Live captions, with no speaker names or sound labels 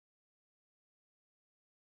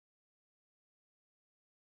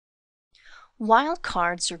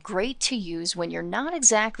Wildcards are great to use when you're not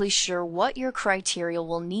exactly sure what your criteria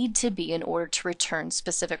will need to be in order to return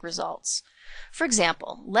specific results. For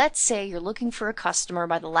example, let's say you're looking for a customer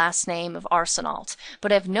by the last name of Arsenault,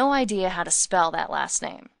 but have no idea how to spell that last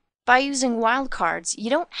name. By using wildcards,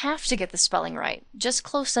 you don't have to get the spelling right, just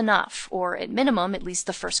close enough, or at minimum, at least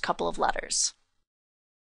the first couple of letters.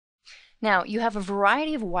 Now, you have a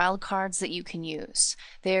variety of wildcards that you can use.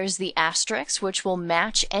 There's the asterisk, which will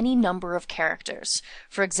match any number of characters.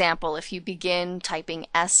 For example, if you begin typing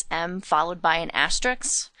SM followed by an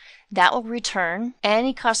asterisk, that will return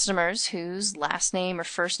any customers whose last name or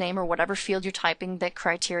first name or whatever field you're typing that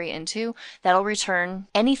criteria into, that'll return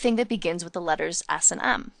anything that begins with the letters S and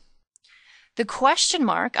M. The question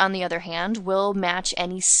mark, on the other hand, will match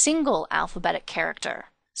any single alphabetic character.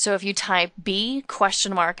 So if you type B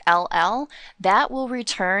LL, that will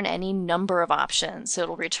return any number of options.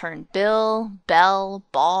 It'll return Bill, Bell,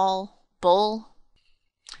 Ball, Bull.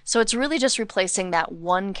 So it's really just replacing that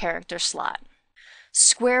one character slot.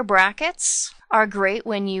 Square brackets are great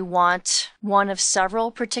when you want one of several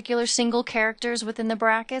particular single characters within the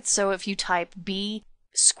brackets. So if you type B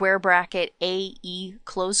square bracket AE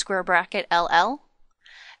close square bracket LL,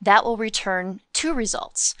 that will return two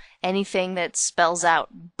results. Anything that spells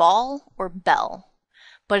out ball or bell,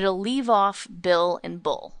 but it'll leave off Bill and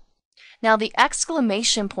Bull. Now the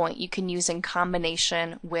exclamation point you can use in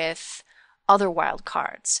combination with other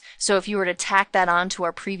wildcards. So if you were to tack that on to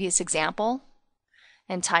our previous example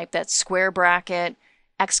and type that square bracket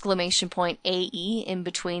exclamation point AE in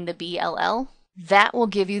between the BLL, that will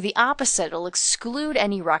give you the opposite. It'll exclude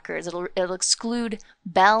any records. It'll exclude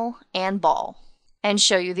bell and ball and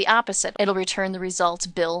show you the opposite. It'll return the results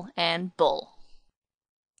Bill and Bull.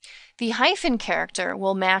 The hyphen character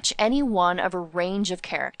will match any one of a range of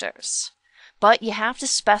characters, but you have to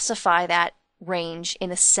specify that range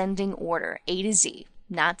in ascending order, A to Z,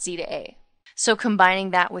 not Z to A. So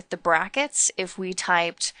combining that with the brackets, if we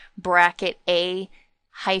typed bracket A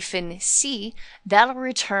hyphen C, that'll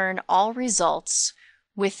return all results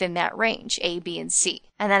within that range, A, B, and C.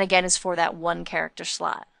 And that again is for that one character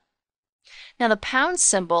slot. Now the pound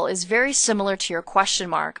symbol is very similar to your question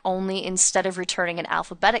mark, only instead of returning an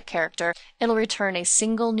alphabetic character, it'll return a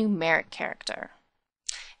single numeric character.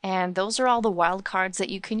 And those are all the wildcards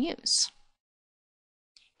that you can use.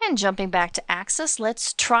 And jumping back to Access,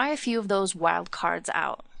 let's try a few of those wildcards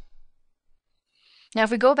out. Now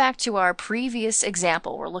if we go back to our previous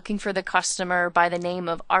example, we're looking for the customer by the name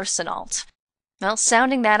of Arsenault. Well,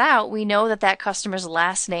 sounding that out, we know that that customer's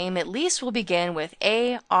last name at least will begin with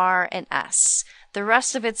A, R, and S. The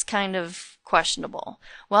rest of it's kind of questionable.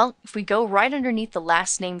 Well, if we go right underneath the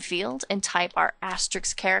last name field and type our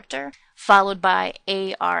asterisk character, followed by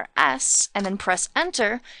ARS, and then press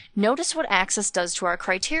enter, notice what Access does to our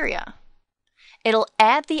criteria. It'll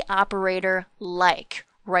add the operator like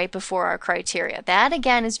right before our criteria. That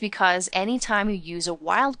again is because anytime you use a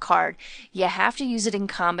wildcard, you have to use it in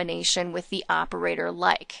combination with the operator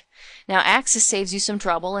like. Now Access saves you some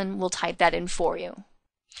trouble and we'll type that in for you.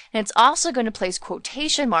 And it's also going to place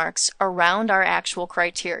quotation marks around our actual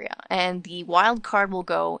criteria, and the wildcard will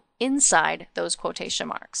go inside those quotation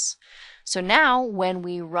marks. So now when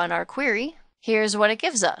we run our query, here's what it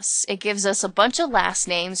gives us. It gives us a bunch of last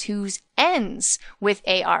names whose ends with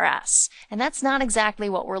ARS, and that's not exactly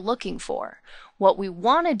what we're looking for. What we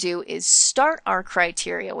want to do is start our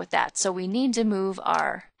criteria with that, so we need to move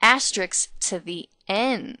our asterisk to the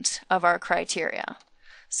end of our criteria.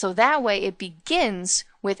 So that way it begins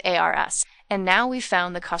with ARS, and now we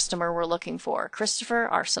found the customer we're looking for, Christopher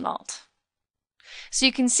Arsenault. So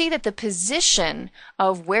you can see that the position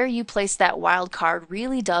of where you place that wildcard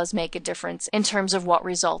really does make a difference in terms of what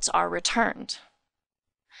results are returned.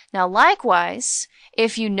 Now likewise,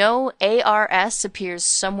 if you know ARS appears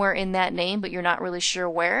somewhere in that name but you're not really sure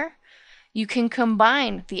where, you can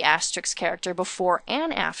combine the asterisk character before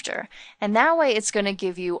and after, and that way it's going to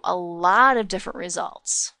give you a lot of different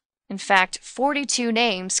results. In fact, 42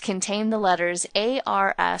 names contain the letters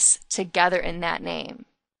ARS together in that name.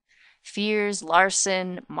 Fears,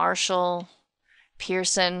 Larson, Marshall,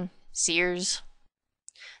 Pearson, Sears.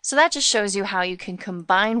 So that just shows you how you can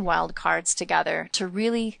combine wildcards together to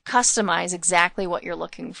really customize exactly what you're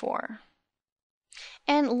looking for.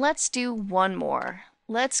 And let's do one more.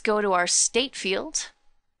 Let's go to our state field,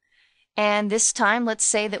 and this time let's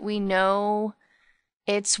say that we know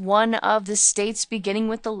it's one of the states beginning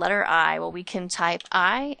with the letter I. Well, we can type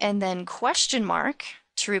I and then question mark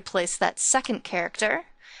to replace that second character,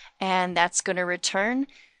 and that's going to return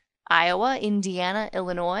Iowa, Indiana,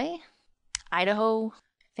 Illinois, Idaho,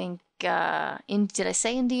 I think, did I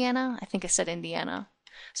say Indiana? I think I said Indiana.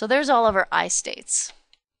 So there's all of our I states.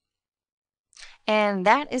 And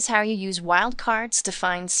that is how you use wildcards to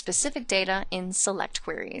find specific data in select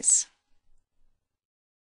queries.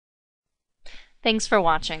 Thanks for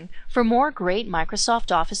watching. For more great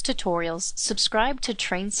Microsoft Office tutorials, subscribe to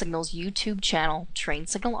TrainSignal's YouTube channel,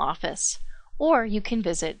 TrainSignal Office, or you can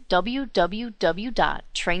visit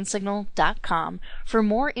www.trainsignal.com for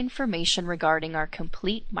more information regarding our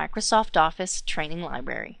complete Microsoft Office training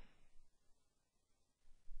library.